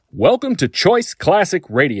Welcome to Choice Classic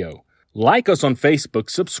Radio. Like us on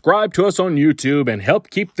Facebook, subscribe to us on YouTube, and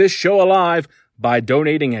help keep this show alive by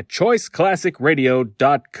donating at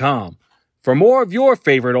choiceclassicradio.com. For more of your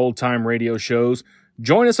favorite old-time radio shows,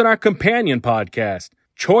 join us on our companion podcast,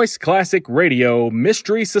 Choice Classic Radio,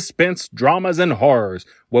 Mystery, Suspense, Dramas, and Horrors,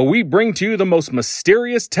 where we bring to you the most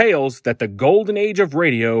mysterious tales that the golden age of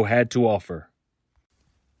radio had to offer.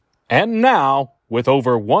 And now, with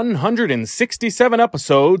over 167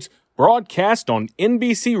 episodes broadcast on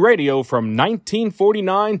NBC Radio from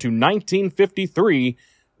 1949 to 1953,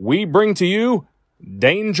 we bring to you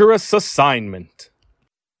Dangerous Assignment.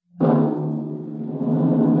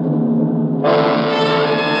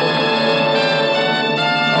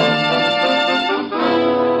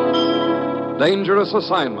 Dangerous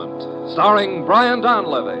Assignment, starring Brian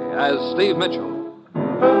Donlevy as Steve Mitchell.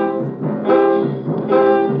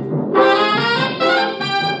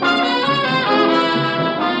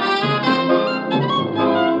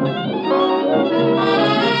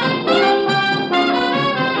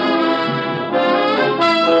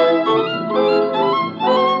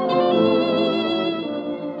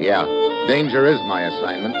 Yeah, danger is my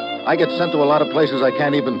assignment. I get sent to a lot of places I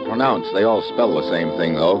can't even pronounce. They all spell the same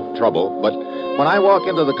thing, though, trouble. But when I walk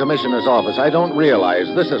into the commissioner's office, I don't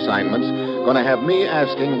realize this assignment's going to have me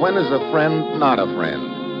asking, when is a friend not a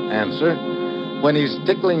friend? Answer, when he's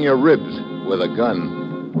tickling your ribs with a gun.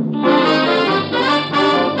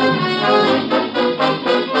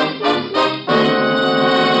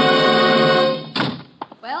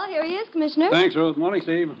 Well, here he is, Commissioner. Thanks, Ruth. Morning,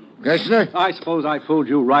 Steve. Commissioner? I suppose I fooled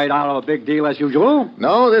you right out of a big deal as usual.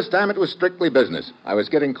 No, this time it was strictly business. I was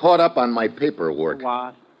getting caught up on my paperwork.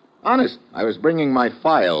 What? Honest, I was bringing my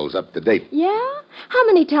files up to date. Yeah? How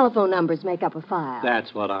many telephone numbers make up a file?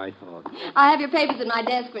 That's what I thought. I have your papers in my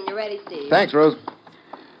desk when you're ready, Steve. Thanks, Rose.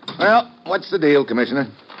 Well, what's the deal,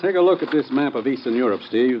 Commissioner? Take a look at this map of Eastern Europe,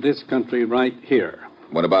 Steve. This country right here.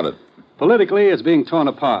 What about it? Politically, it's being torn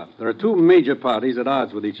apart. There are two major parties at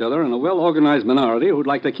odds with each other and a well-organized minority who'd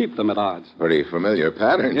like to keep them at odds. Pretty familiar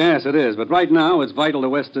pattern. Yes, it is. But right now, it's vital to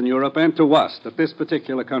Western Europe and to us that this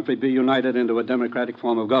particular country be united into a democratic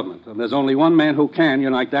form of government. And there's only one man who can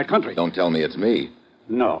unite that country. Don't tell me it's me.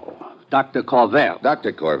 No. Dr. Corvell.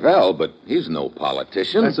 Dr. Corvell, but he's no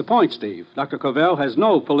politician. That's the point, Steve. Dr. Corvell has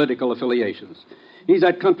no political affiliations. He's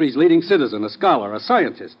that country's leading citizen, a scholar, a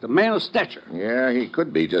scientist, a man of stature. Yeah, he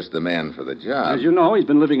could be just the man for the job. As you know, he's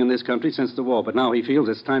been living in this country since the war, but now he feels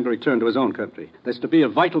it's time to return to his own country. There's to be a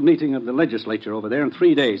vital meeting of the legislature over there in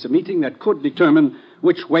 3 days, a meeting that could determine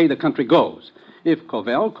which way the country goes. If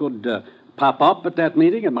Corvell could pop up at that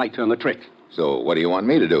meeting, it might turn the trick. So what do you want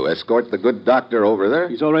me to do, escort the good doctor over there?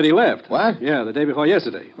 He's already left. What? Yeah, the day before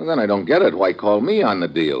yesterday. Well, then I don't get it. Why call me on the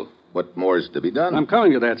deal? What more is to be done? I'm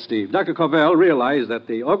coming to that, Steve. Dr. Corvell realized that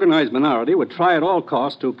the organized minority would try at all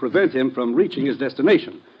costs to prevent him from reaching his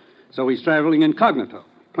destination. So he's traveling incognito.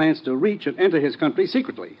 Plans to reach and enter his country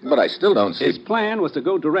secretly. But I still don't see... His plan was to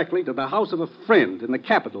go directly to the house of a friend in the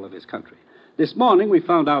capital of his country. This morning, we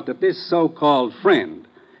found out that this so-called friend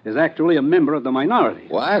is actually a member of the minority.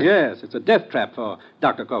 What? Yes, it's a death trap for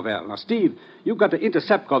Dr. Corvell. Now, Steve, you've got to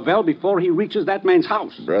intercept Corvell before he reaches that man's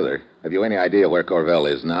house. Brother, have you any idea where Corvell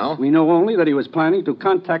is now? We know only that he was planning to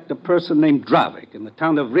contact a person named Dravik in the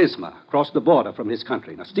town of Rizma, across the border from his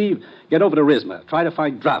country. Now, Steve, get over to Rizma. Try to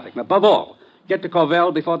find Dravik. And above all, get to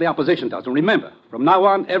Corvell before the opposition does. And remember, from now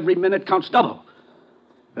on, every minute counts double.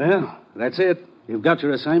 Well, that's it. You've got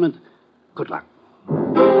your assignment. Good luck.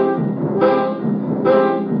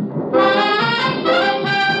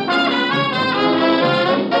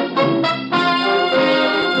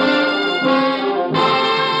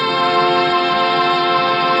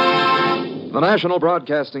 The National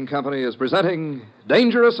Broadcasting Company is presenting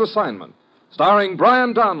Dangerous Assignment, starring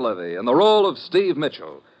Brian Donlevy in the role of Steve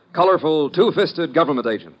Mitchell, colorful, two-fisted government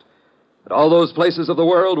agent. At all those places of the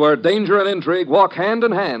world where danger and intrigue walk hand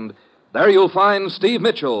in hand, there you'll find Steve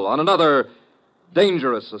Mitchell on another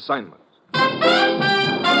Dangerous Assignment.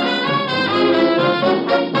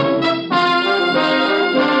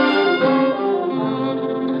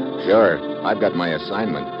 Sure, I've got my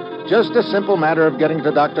assignment. Just a simple matter of getting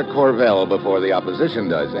to Dr. Corvell before the opposition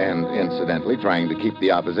does, and, incidentally, trying to keep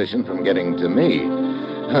the opposition from getting to me.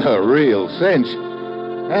 A real cinch.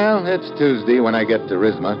 Well, it's Tuesday when I get to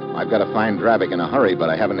Rizma. I've got to find Dravik in a hurry, but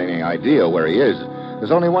I haven't any idea where he is.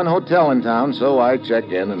 There's only one hotel in town, so I check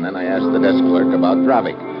in, and then I ask the desk clerk about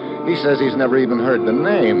Dravik. He says he's never even heard the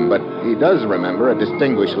name, but he does remember a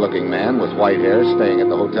distinguished-looking man with white hair staying at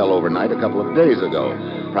the hotel overnight a couple of days ago.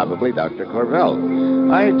 Probably Dr.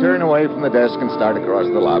 Corvell. I turn away from the desk and start across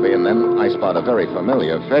the lobby, and then I spot a very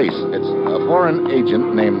familiar face. It's a foreign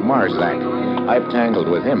agent named Marzak. I've tangled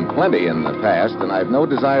with him plenty in the past, and I've no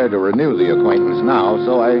desire to renew the acquaintance now,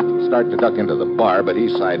 so I start to duck into the bar, but he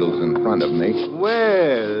sidles in front of me.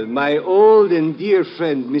 Well, my old and dear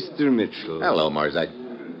friend, Mr. Mitchell. Hello, Marzak.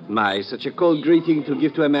 My, such a cold greeting to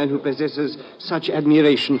give to a man who possesses such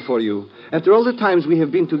admiration for you. After all the times we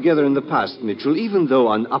have been together in the past, Mitchell, even though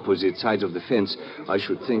on opposite sides of the fence, I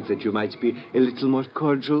should think that you might be a little more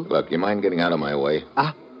cordial. Look, you mind getting out of my way?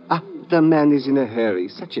 The man is in a hurry.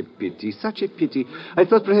 Such a pity, such a pity. I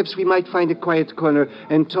thought perhaps we might find a quiet corner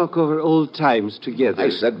and talk over old times together. I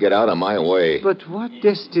said get out of my way. But what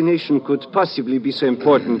destination could possibly be so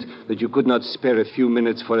important that you could not spare a few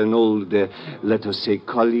minutes for an old, let us say,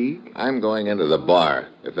 colleague? I'm going into the bar,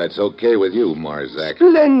 if that's okay with you, Marzak.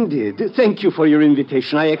 Splendid. Thank you for your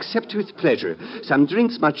invitation. I accept with pleasure. Some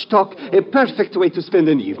drinks, much talk, a perfect way to spend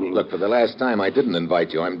an evening. Look, for the last time, I didn't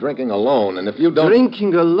invite you. I'm drinking alone, and if you don't...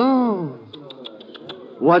 Drinking alone?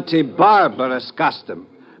 What a barbarous custom.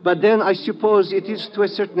 But then I suppose it is to a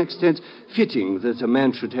certain extent fitting that a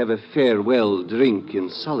man should have a farewell drink in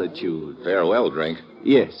solitude. Farewell drink?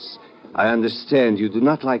 Yes. I understand you do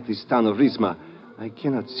not like this town of Rizma. I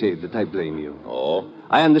cannot say that I blame you. Oh?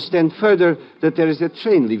 I understand further that there is a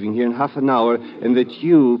train leaving here in half an hour and that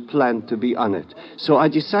you plan to be on it. So I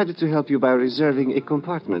decided to help you by reserving a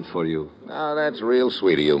compartment for you. Now, that's real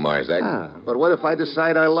sweet of you, Marzak. But what if I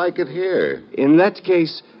decide I like it here? In that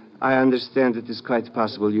case, I understand it is quite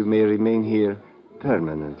possible you may remain here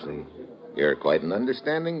permanently. You're quite an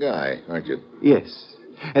understanding guy, aren't you? Yes,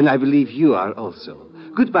 and I believe you are also.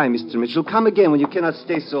 Goodbye, Mr. Mitchell. Come again when you cannot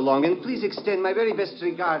stay so long, and please extend my very best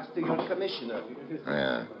regards to your commissioner.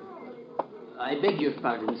 Yeah. I beg your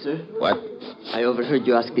pardon, sir. What? I overheard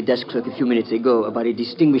you ask the desk clerk a few minutes ago about a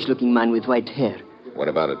distinguished-looking man with white hair. What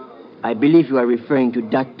about it? I believe you are referring to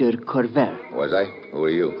Dr. Corvell. Was I? Who are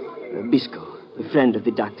you? Bisco, a friend of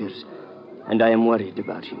the doctor's, and I am worried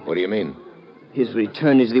about him. What do you mean? His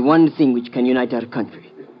return is the one thing which can unite our country.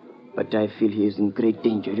 But I feel he is in great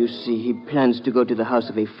danger. You see, he plans to go to the house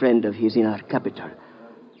of a friend of his in our capital.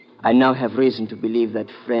 I now have reason to believe that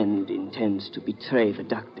friend intends to betray the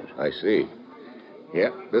doctor. I see.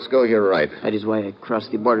 Yeah, Bisco, you're right. That is why I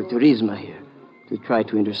crossed the border to Rizma here, to try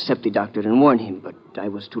to intercept the doctor and warn him, but I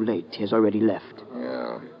was too late. He has already left.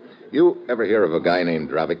 Yeah. You ever hear of a guy named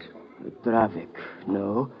Dravik? Dravik?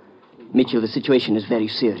 No. Mitchell, the situation is very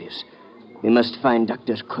serious. We must find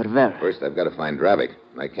Dr. Corvell. First, I've got to find Dravik.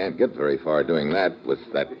 I can't get very far doing that with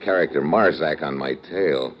that character Marzak on my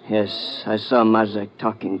tail. Yes, I saw Marzak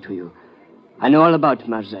talking to you. I know all about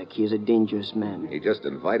Marzak. He is a dangerous man. He just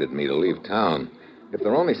invited me to leave town. If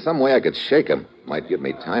there were only some way I could shake him, might give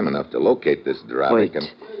me time enough to locate this Dravik.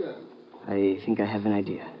 Wait. I think I have an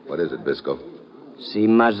idea. What is it, Bisco? See,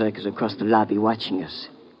 Marzak is across the lobby watching us.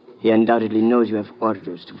 He undoubtedly knows you have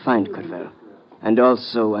orders to find Corvell. And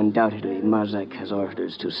also, undoubtedly, Marzak has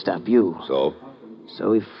orders to stop you. So?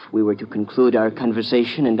 So if we were to conclude our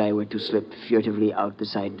conversation and I were to slip furtively out the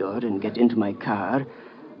side door and get into my car,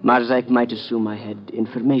 Marzak might assume I had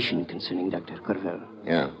information concerning Dr. Corvell.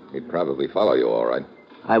 Yeah, he'd probably follow you, all right.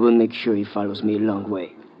 I will make sure he follows me a long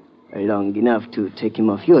way. Long enough to take him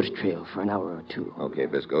off your trail for an hour or two. Okay,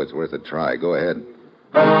 Bisco, it's worth a try. Go ahead.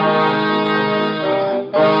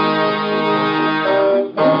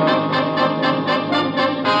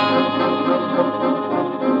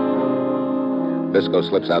 Bisco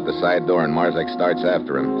slips out the side door and Marzak starts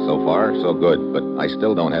after him. So far, so good, but I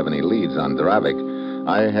still don't have any leads on Dravik.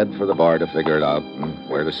 I head for the bar to figure it out and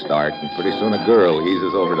where to start, and pretty soon a girl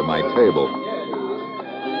eases over to my table.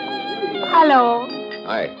 Hello.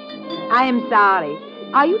 Hi. I am sorry.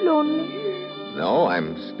 Are you lonely? No,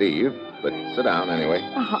 I'm Steve, but sit down anyway.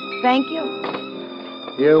 Oh, thank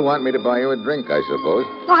you. You want me to buy you a drink, I suppose?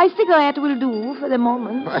 A cigarette will do for the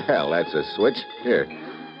moment. Well, that's a switch. Here.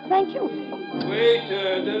 Thank you.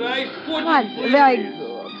 Waiter, the rice pudding. That's very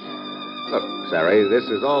good. Look, Sari, this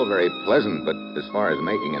is all very pleasant, but as far as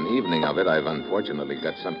making an evening of it, I've unfortunately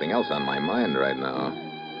got something else on my mind right now.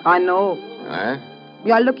 I know. Huh?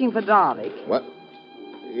 You are looking for Dravik. What?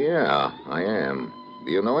 Yeah, I am.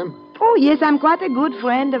 Do you know him? Oh, yes, I'm quite a good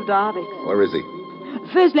friend of Dravik's. Where is he?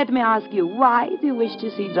 First, let me ask you, why do you wish to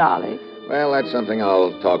see Dravik? Well, that's something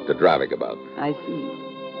I'll talk to Dravik about. I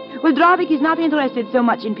see. Well, Dravik is not interested so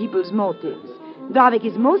much in people's motives. Dravik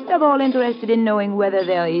is most of all interested in knowing whether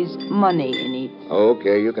there is money in it.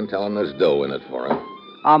 Okay, you can tell him there's dough in it for him.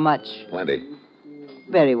 How much? Plenty.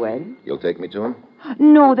 Very well. You'll take me to him?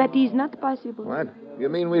 No, that is not possible. What? You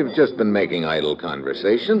mean we've just been making idle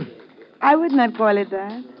conversation? I would not call it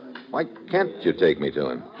that. Why can't you take me to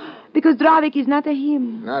him? Because Dravik is not a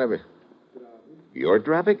him. Not a... You're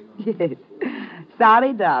Dravik? Yes.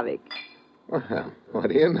 Sorry, Dravik. Well, what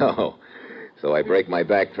do you know? So I break my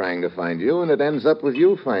back trying to find you, and it ends up with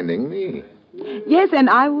you finding me. Yes, and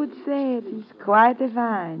I would say it is quite a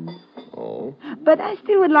find. Oh? But I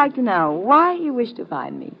still would like to know why you wish to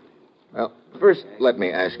find me. Well, first, let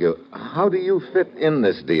me ask you, how do you fit in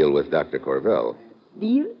this deal with Dr. Corvell?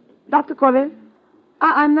 Deal? Dr. Corvell?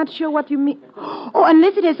 I'm not sure what you mean. Oh,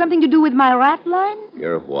 unless it has something to do with my rat line?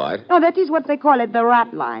 Your what? Oh, that is what they call it, the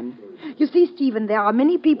rat line. You see, Stephen, there are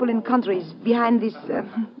many people in countries behind this,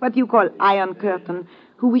 what you call iron curtain,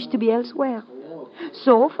 who wish to be elsewhere.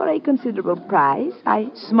 So, for a considerable price, I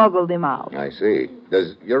smuggle them out. I see.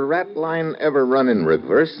 Does your rat line ever run in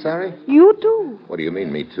reverse, Sari? You too. What do you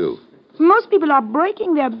mean, me too? Most people are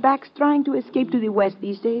breaking their backs trying to escape to the west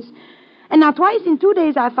these days. And now twice in 2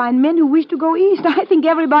 days I find men who wish to go east. I think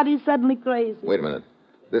everybody is suddenly crazy. Wait a minute.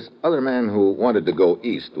 This other man who wanted to go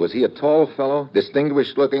east, was he a tall fellow,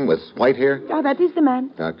 distinguished looking, with white hair? Oh, that is the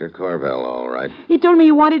man. Dr. Corvell, all right. He told me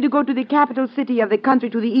he wanted to go to the capital city of the country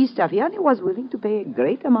to the east of here, and he was willing to pay a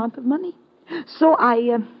great amount of money. So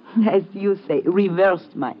I, as you say,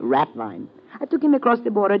 reversed my rat line. I took him across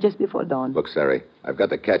the border just before dawn. Look, Sari, I've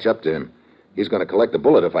got to catch up to him. He's going to collect a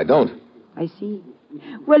bullet if I don't. I see.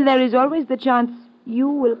 Well, there is always the chance you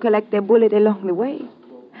will collect a bullet along the way.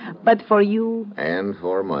 But for you... And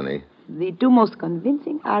for money. The two most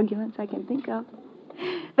convincing arguments I can think of.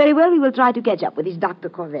 Very well, we will try to catch up with this Dr.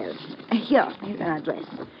 Corvell. Here's an address.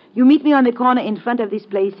 You meet me on the corner in front of this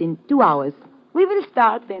place in 2 hours. We will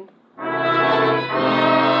start then.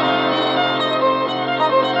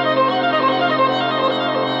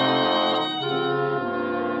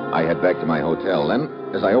 I head back to my hotel. Then,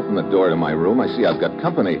 as I open the door to my room, I see I've got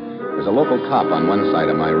company. There's a local cop on one side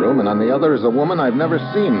of my room, and on the other is a woman I've never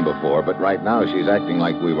seen before, but right now she's acting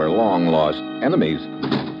like we were long-lost enemies.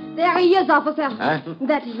 There he is, officer. Huh?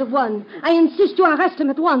 That is the one. I insist you arrest him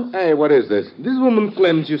at once. Hey, what is this? This woman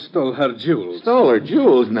claims you stole her jewels. Stole her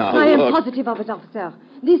jewels now. I am look. positive of it, officer.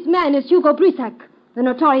 This man is Hugo Brisac, the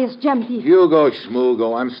notorious gem thief. Hugo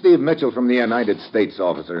Schmoogo. I'm Steve Mitchell from the United States,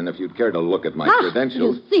 officer, and if you'd care to look at my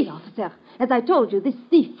credentials... You see, officer, as I told you, this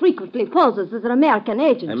thief frequently poses as an American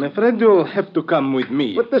agent. I'm afraid you'll have to come with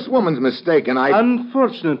me. But this woman's mistaken.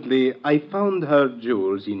 Unfortunately, I found her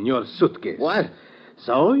jewels in your suitcase. What?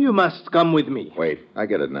 So you must come with me. Wait, I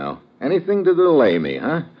get it now. Anything to delay me,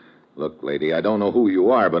 huh? Look, lady, I don't know who you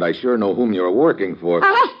are, but I sure know whom you're working for.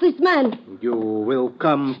 Arrest this man. You will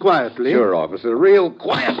come quietly. Sure, officer. Real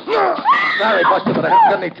quiet. Sorry, Buster, but I haven't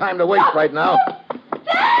got any time to waste right now.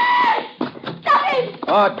 Stop him!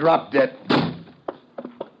 Oh, drop dead.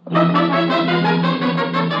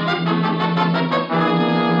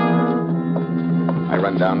 I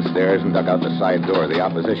run downstairs and duck out the side door. The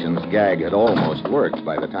opposition's gag had almost worked.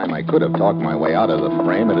 By the time I could have talked my way out of the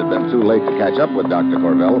frame, it had been too late to catch up with Dr.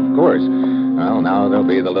 Corvell, of course. Well, now there'll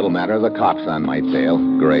be the little matter of the cops on my tail.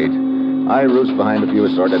 Great. I roost behind a few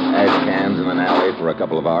assorted ash cans in an alley for a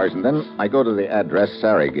couple of hours, and then I go to the address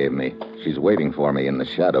Sari gave me. She's waiting for me in the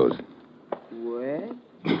shadows. What?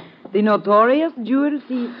 The notorious jewel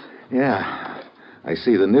thief. Yeah. I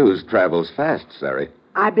see the news travels fast, Sari.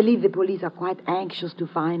 I believe the police are quite anxious to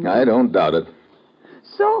find him. I don't doubt it.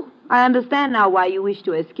 So, I understand now why you wish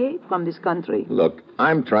to escape from this country. Look,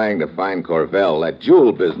 I'm trying to find Corvell. That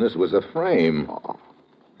jewel business was a frame. Oh,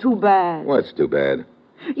 too bad. What's too bad?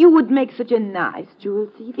 You would make such a nice jewel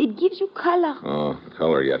thief. It gives you color. Oh,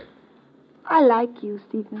 color yet. I like you,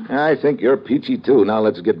 Stephen. I think you're peachy, too. Now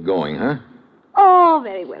let's get going, huh? Oh,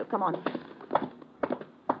 very well. Come on.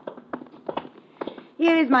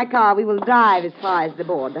 Here is my car. We will drive as far as the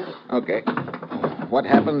border. Okay. What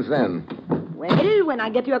happens then? Well, when I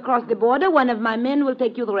get you across the border, one of my men will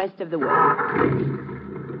take you the rest of the way.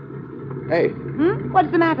 Hey. What's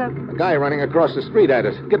the matter? A guy running across the street at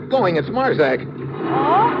us. Get going. It's Marzak.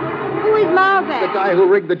 Oh? Who is Marzak? The guy who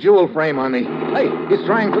rigged the jewel frame on me. Hey, he's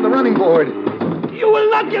trying for the running board. You will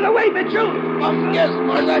not get away, Mitchell. Yes,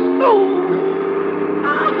 Marzak.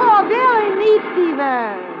 Oh, very neat,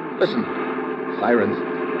 Stephen. Listen. Sirens.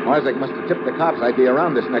 Marzak must have tipped the cops I'd be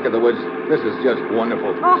around this neck of the woods. This is just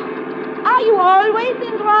wonderful. Oh, are you always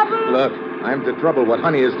in trouble? Look, I'm to trouble what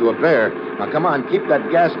honey is to a bear. Now, come on, keep that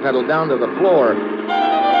gas pedal down to the floor.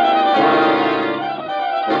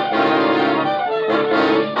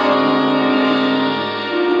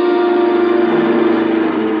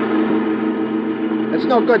 It's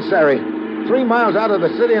no good, Sari. 3 miles out of the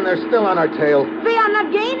city and they're still on our tail. They are not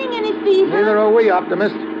Stephen. Neither are we,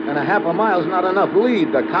 Optimist. And a half a mile's not enough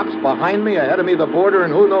lead. The cops behind me, ahead of me, the border,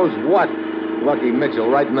 and who knows what. Lucky Mitchell,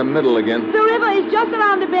 right in the middle again. The river is just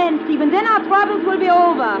around the bend, Stephen. Then our troubles will be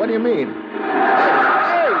over. What do you mean?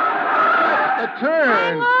 Hey! The turn!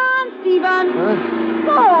 Hang on, Stephen.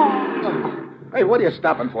 Huh? Oh. Hey, what are you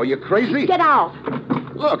stopping for? You crazy? Get out.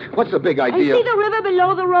 Look, what's the big I idea? see the river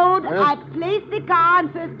below the road. Huh? I place the car in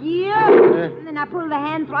first gear, and then I pull the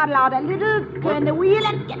hand throttle out a little, turn the wheel,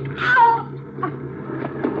 and get out.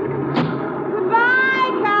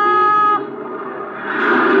 Goodbye, car.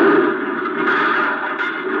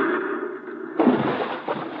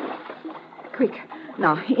 Quick.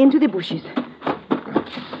 Now, into the bushes.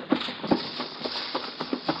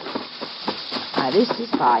 This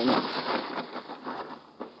is fine.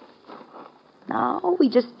 Now, we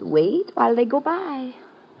just wait while they go by.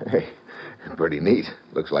 Hey, pretty neat.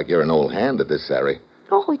 Looks like you're an old hand at this, Sari.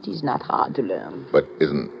 Oh, it is not hard to learn. But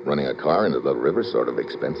isn't running a car into the river sort of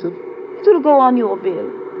expensive? It will go on your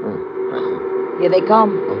bill. Oh, I see. Here they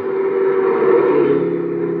come.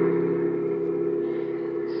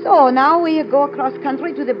 So now we go across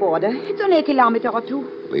country to the border. It's only a kilometer or two.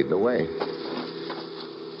 Lead the way.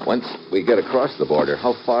 Once we get across the border,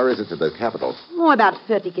 how far is it to the capital? Oh, about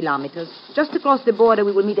 30 kilometers. Just across the border,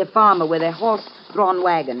 we will meet a farmer with a horse-drawn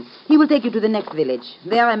wagon. He will take you to the next village.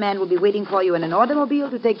 There, a man will be waiting for you in an automobile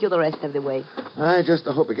to take you the rest of the way. I just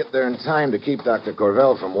hope we get there in time to keep Dr.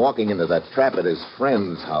 Corvell from walking into that trap at his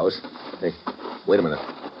friend's house. Hey, wait a minute.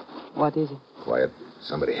 What is it? Quiet.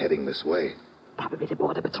 Somebody heading this way. Probably the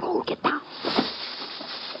border patrol. Get down.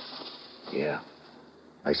 Yeah,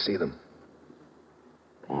 I see them.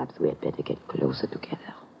 Perhaps we had better get closer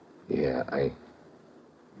together. Yeah,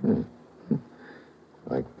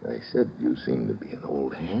 Like I said, you seem to be an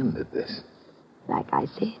old hand at this. Like I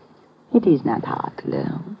said, it is not hard to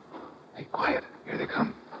learn. Hey, quiet. Here they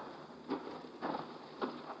come.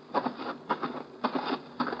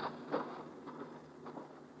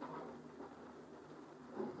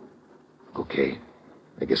 Okay.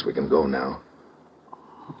 I guess we can go now.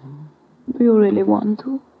 Do you really want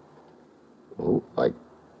to? Oh,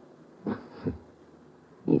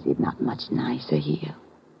 Is it not much nicer here?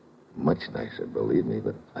 Much nicer, believe me,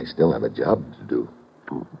 but I still have a job to do.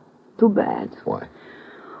 Oh, too bad. Why?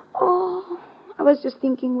 Oh, I was just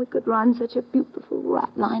thinking we could run such a beautiful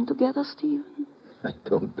rat line together, Stephen. I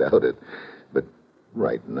don't doubt it. But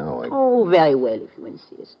right now, Oh, very well, if you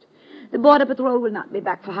insist. The border patrol will not be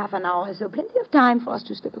back for half an hour, so plenty of time for us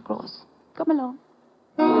to slip across. Come along.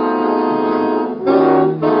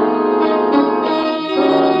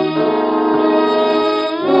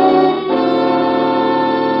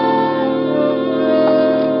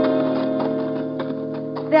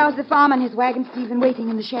 There's the farm and his wagon, Stephen, waiting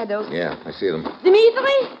in the shadows. Yeah, I see them.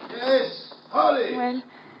 Dimitri? Yes, Holly. Well,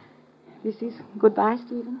 this is goodbye,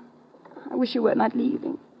 Stephen. I wish you were not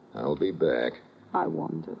leaving. I'll be back. I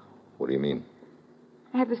wonder. What do you mean?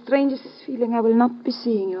 I have the strangest feeling I will not be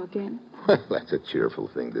seeing you again. Well, that's a cheerful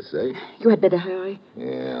thing to say. You had better hurry.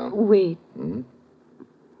 Yeah. Wait. Hmm?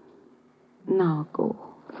 Now go.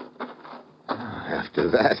 After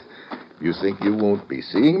that, you think you won't be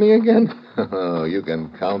seeing me again? Oh, you can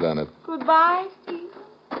count on it. Goodbye, Stephen.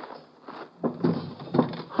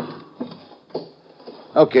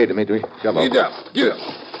 Okay, Dimitri. Shove up. Get up. Get up.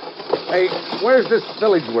 Hey, where's this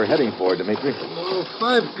village we're heading for, Dimitri? Oh,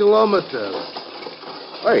 5 kilometers.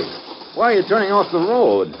 Hey, why are you turning off the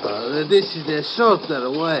road? This is a shorter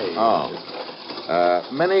way. Oh.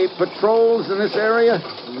 Many patrols in this area?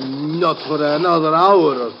 Not for another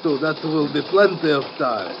hour or two. That will be plenty of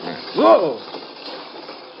time. Whoa!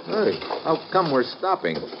 Hey, how come we're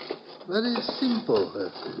stopping? Very simple.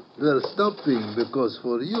 We're stopping because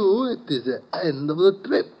for you it is the end of the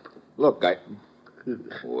trip. Look,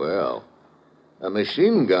 Well, a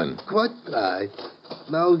machine gun. Quite right.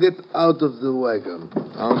 Now get out of the wagon.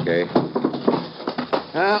 Okay.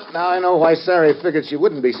 Well, now I know why Sari figured she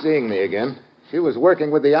wouldn't be seeing me again. She was working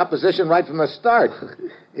with the opposition right from the start.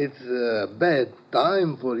 It's a bad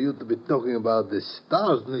time for you to be talking about the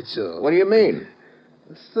stars, Mitchell. What do you mean?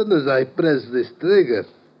 As soon as I press this trigger,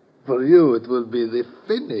 for you it will be the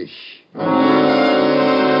finish.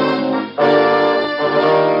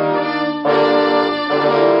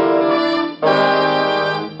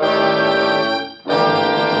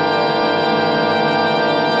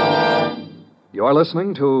 You're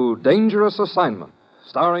listening to Dangerous Assignment,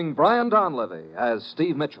 starring Brian Donlevy as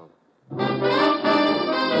Steve Mitchell.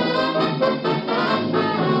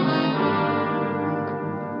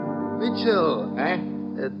 Mitchell, Eh?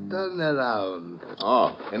 turn around.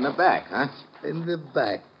 Oh, in the back, huh? In the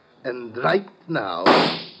back. And right now...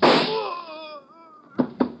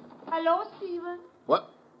 I Hello, Stephen. What?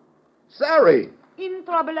 Sari! In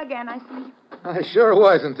trouble again, I see. I sure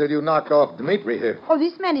was until you knocked off Dmitri here. Oh,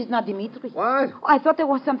 this man is not Dimitri. What? Oh, I thought there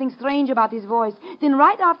was something strange about his voice. Then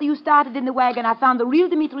right after you started in the wagon, I found the real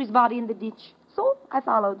Dimitri's body in the ditch. So I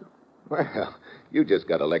followed. Well, you just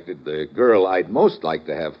got elected the girl I'd most like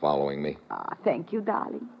to have following me. Ah, thank you,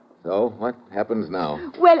 darling. So, what happens now?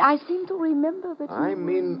 Well, I seem to remember that I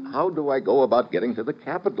mean, how do I go about getting to the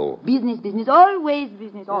capital? Business, always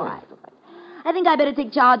business. All right. I think I better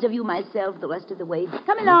take charge of you myself the rest of the way.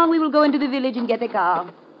 Come along, we will go into the village and get a car.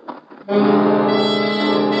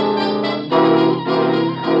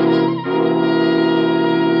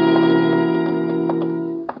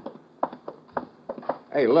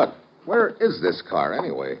 Hey, look, where is this car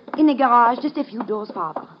anyway? In the garage, just a few doors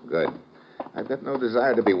farther. Good. I've got no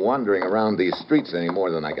desire to be wandering around these streets any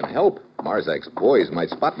more than I can help. Marzak's boys might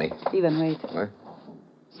spot me. Stephen, wait. What?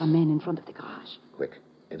 Some men in front of the garage. Quick,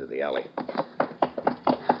 into the alley.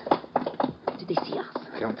 Did they see us?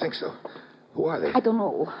 I don't think so. Who are they? I don't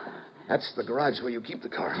know. That's the garage where you keep the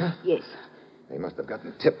car, huh? Yes. They must have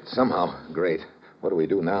gotten tipped somehow. Great. What do we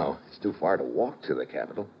do now? It's too far to walk to the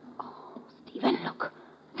capital. Oh, Stephen, look.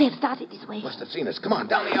 They've started this way. Must have seen us. Come on,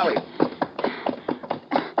 down the alley.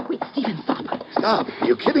 Wait, Stephen, stop. Stop. Are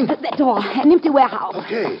you kidding? That door, an empty warehouse.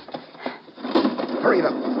 Okay. Hurry it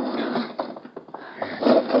up.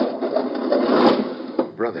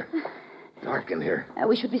 Brother, dark in here.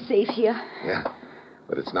 We should be safe here. Yeah,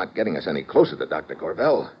 but it's not getting us any closer to Dr.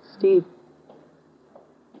 Corvell. Steve.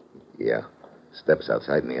 Yeah, steps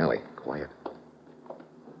outside in the alley. Quiet.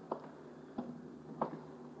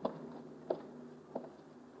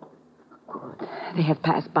 Good. They have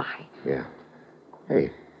passed by. Yeah.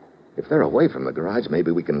 Hey, if they're away from the garage,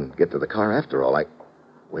 maybe we can get to the car after all.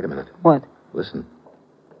 Wait a minute. What? Listen.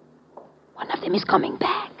 One of them is coming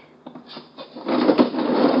back.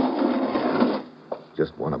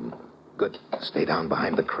 Just one of them. Good. Stay down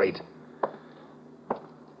behind the crate.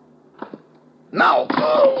 Now!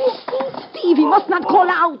 Steve, he must not call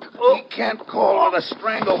out. He can't call on a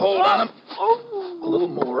stranglehold on him. A little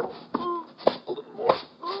more. A little more.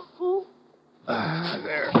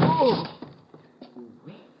 There.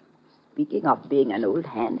 Speaking of being an old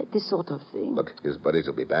hand at this sort of thing. Look, his buddies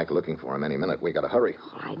will be back looking for him any minute. We gotta hurry.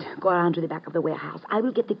 All right, go around to the back of the warehouse. I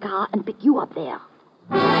will get the car and pick you up there.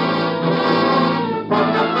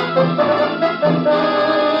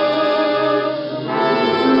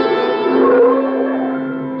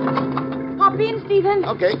 Hop in, Stephen.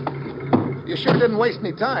 Okay. You sure didn't waste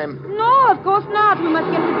any time. No, of course not. We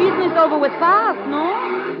must get the business over with fast,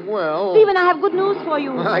 no? Well... Stephen, I have good news for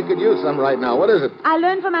you. I could use some right now. What is it? I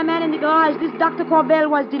learned from my man in the garage this Dr. Corbell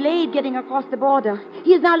was delayed getting across the border.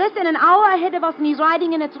 He is now less than an hour ahead of us, and he's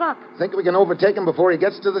riding in a truck. Think we can overtake him before he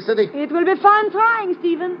gets to the city? It will be fun trying,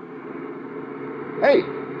 Stephen. Hey,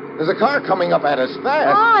 there's a car coming up at us fast.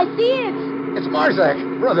 Oh, I see it. It's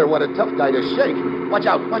Marzak. Brother, what a tough guy to shake. Watch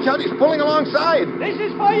out. Watch out. He's pulling alongside. This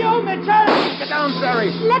is for you, Mitchell. Get down,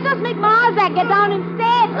 Sari. Let us make Marzak get down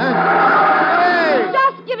instead. Hey!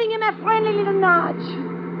 Just giving him a friendly little nudge.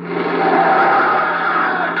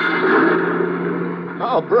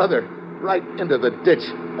 Oh, brother. Right into the ditch.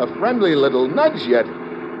 A friendly little nudge yet.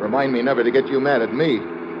 Remind me never to get you mad at me.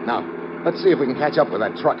 Now, let's see if we can catch up with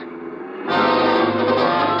that truck.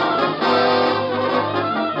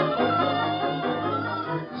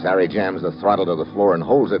 Sari jams the throttle to the floor and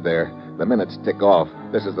holds it there. The minutes tick off.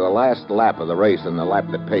 This is the last lap of the race and the lap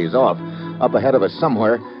that pays off. Up ahead of us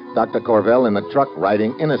somewhere, Dr. Corvell in the truck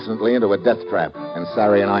riding innocently into a death trap, and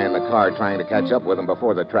Sari and I in the car trying to catch up with him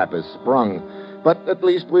before the trap is sprung. But at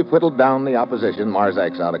least we've whittled down the opposition.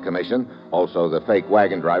 Marzak's out of commission. Also the fake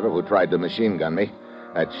wagon driver who tried to machine gun me.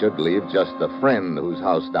 That should leave just the friend whose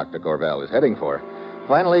house Dr. Corvell is heading for.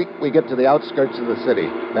 Finally, we get to the outskirts of the city.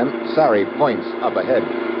 Then Sari points up ahead.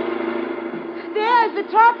 There's the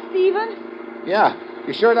truck, Stephen. Yeah.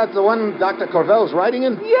 You sure that's the one Dr. Corvell's riding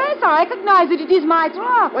in? Yes, I recognize it. It is my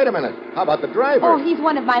truck. Wait a minute. How about the driver? Oh, he's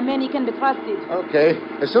one of my men. He can be trusted. Okay.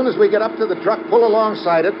 As soon as we get up to the truck, pull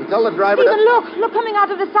alongside it and tell the driver Stephen, to... look coming out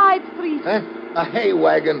of the side street. Eh? A hay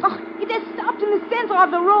wagon. Oh, it has stopped in the center of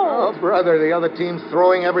the road. Oh, brother, the other team's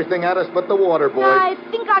throwing everything at us but the water boy. I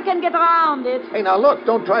think I can get around it. Hey, now look,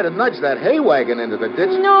 don't try to nudge that hay wagon into the ditch.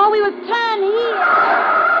 No, we will turn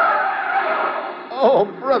here. Oh,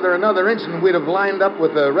 brother, another inch and we'd have lined up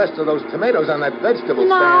with the rest of those tomatoes on that vegetable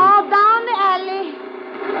No, stand. down the alley.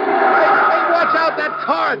 Hey, watch out, that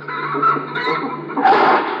car!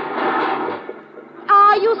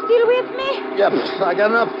 Are you still with me? Yep, I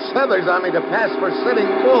got enough feathers on me to pass for Sitting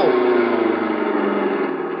Bull.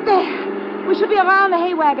 There. We should be around the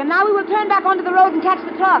hay wagon. Now we will turn back onto the road and catch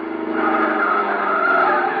the truck.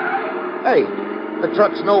 Hey, the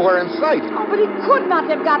truck's nowhere in sight. Oh, but he could not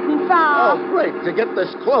have gotten far. Oh, great. To get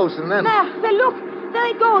this close and then... There, look. There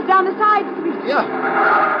it goes, down the side street. Yeah.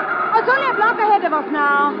 Oh, it's only a block ahead of us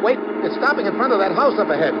now. Wait, it's stopping in front of that house up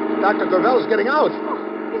ahead. Dr. Corvell's getting out.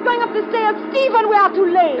 He's going up the stairs. Stephen, we are too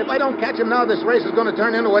late. If I don't catch him now, this race is going to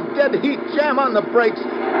turn into a dead heat. Jam on the brakes.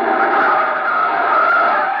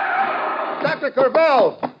 Dr.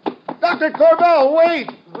 Corvell! Dr. Corvell, wait!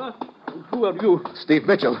 Who are you? Steve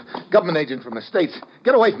Mitchell, government agent from the States.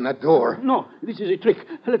 Get away from that door. No, this is a trick.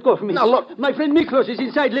 Let go of me. Now, look. My friend Miklos is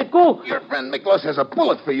inside. Let go. Your friend Miklos has a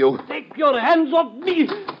bullet for you. Take your hands off me.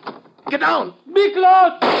 Get down.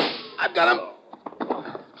 Miklos! I've got him.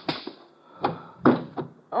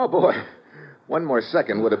 Oh, boy. One more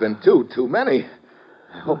second would have been too many.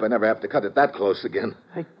 I hope I never have to cut it that close again.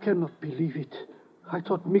 I cannot believe it. I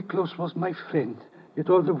thought Miklos was my friend. Yet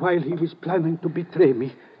all the while he was planning to betray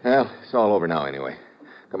me. Well, it's all over now anyway.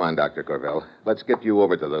 Come on, Dr. Corvell. Let's get you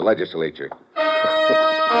over to the legislature.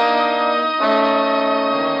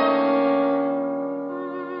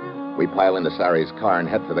 We pile into Sari's car and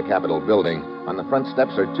head for the Capitol building. On the front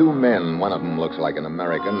steps are two men. One of them looks like an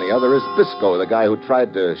American. The other is Bisco, the guy who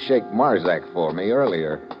tried to shake Marzak for me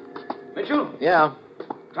earlier. Mitchell? Yeah?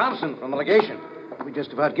 Thompson from the legation. We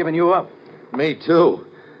just about given you up. Me, too.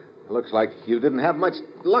 Looks like you didn't have much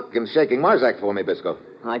luck in shaking Marzak for me, Bisco.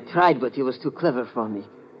 I tried, but he was too clever for me.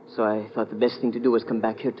 So I thought the best thing to do was come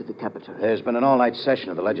back here to the Capitol. There's been an all-night session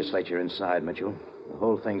of the legislature inside, Mitchell. The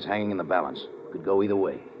whole thing's hanging in the balance. Could go either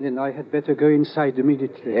way. Then I had better go inside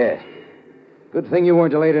immediately. Yeah. Good thing you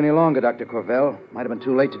weren't delayed any longer, Dr. Corvell. Might have been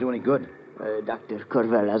too late to do any good. Dr.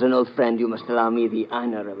 Corvell, as an old friend, you must allow me the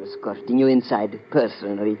honor of escorting you inside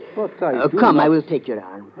personally. But I do come, not... I will take your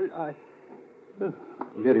arm.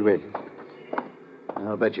 Very well.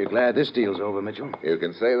 I'll bet you're glad this deal's over, Mitchell. You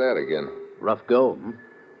can say that again. Rough go, hmm?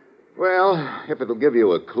 Well, if it'll give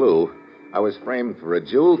you a clue, I was framed for a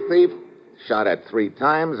jewel thief, shot at 3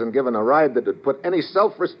 times, and given a ride that would put any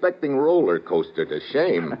self-respecting roller coaster to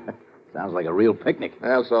shame. Sounds like a real picnic.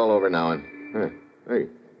 That's all over now. And hey.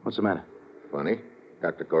 What's the matter? Funny.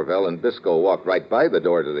 Dr. Corvell and Bisco walked right by the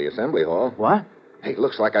door to the assembly hall. What? Hey,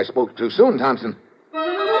 looks like I spoke too soon, Thompson.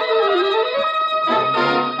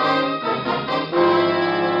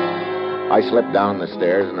 I slipped down the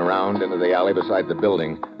stairs and around into the alley beside the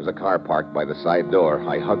building. There's a car parked by the side door.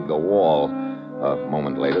 I hugged the wall. A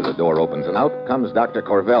moment later, the door opens, and out comes Dr.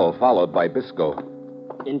 Corvell, followed by Bisco.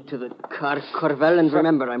 Into the car, Corvell, and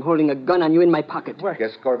remember, I'm holding a gun on you in my pocket.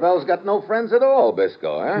 Guess Corvell's got no friends at all,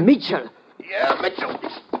 Bisco, huh? Mitchell! Yeah, Mitchell.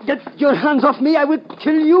 Get your hands off me, I will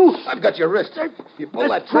kill you! I've got your wrist. You pull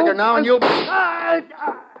that trigger now, and you'll...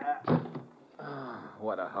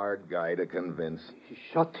 What a hard guy to convince. He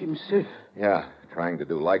shot himself. Yeah, trying to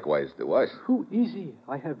do likewise to us. Who is he?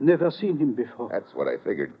 I have never seen him before. That's what I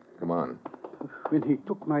figured. Come on. When he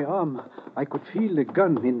took my arm, I could feel the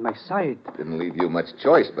gun in my side. Didn't leave you much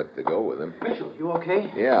choice but to go with him. Mitchell, you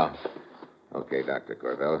okay? Yeah. Okay, Dr.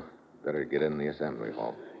 Corvell. Better get in the assembly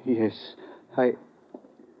hall. Yes,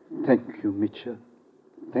 Thank you, Mitchell.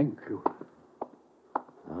 Thank you.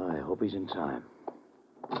 I hope he's in time.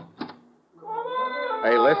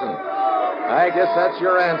 Hey, listen. I guess that's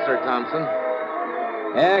your answer, Thompson.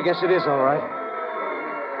 Yeah, I guess it is all right.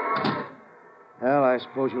 Well, I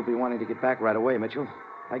suppose you'll be wanting to get back right away, Mitchell.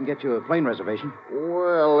 I can get you a plane reservation.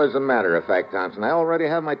 Well, as a matter of fact, Thompson, I already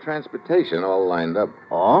have my transportation all lined up.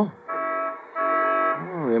 Oh?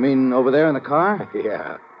 Oh, you mean over there in the car?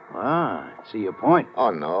 Yeah. Ah, I see your point. Oh,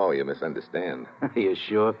 no, you misunderstand. Are you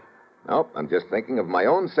sure? Nope, I'm just thinking of my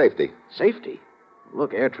own safety. Safety?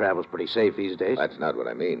 Look, air travel's pretty safe these days. That's not what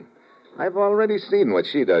I mean. I've already seen what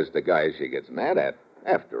she does to guys she gets mad at.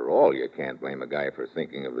 After all, you can't blame a guy for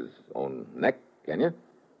thinking of his own neck, can you?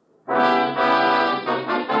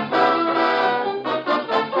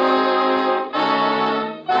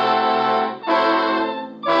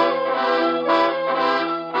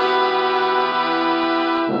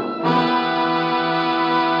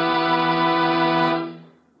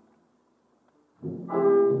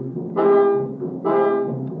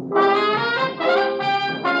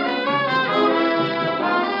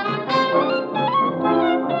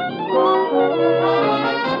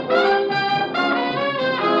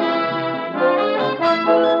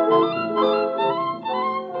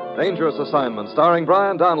 Dangerous Assignment, starring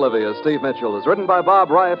Brian Donlevy as Steve Mitchell, is written by Bob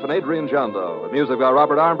Reif and Adrian Jondo, with music by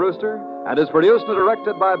Robert Armbruster, and is produced and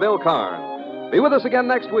directed by Bill Karn. Be with us again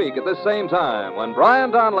next week at this same time when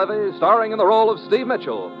Brian Donlevy, starring in the role of Steve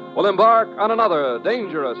Mitchell, will embark on another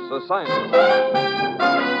dangerous assignment.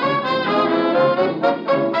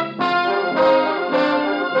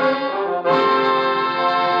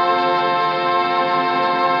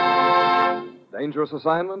 Dangerous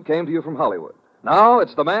Assignment came to you from Hollywood. Now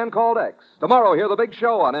it's The Man Called X. Tomorrow, hear the big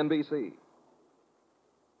show on NBC.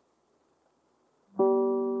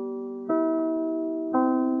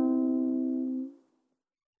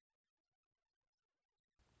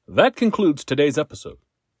 That concludes today's episode.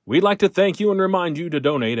 We'd like to thank you and remind you to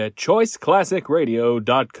donate at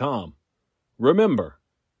choiceclassicradio.com. Remember,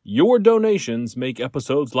 your donations make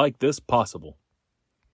episodes like this possible.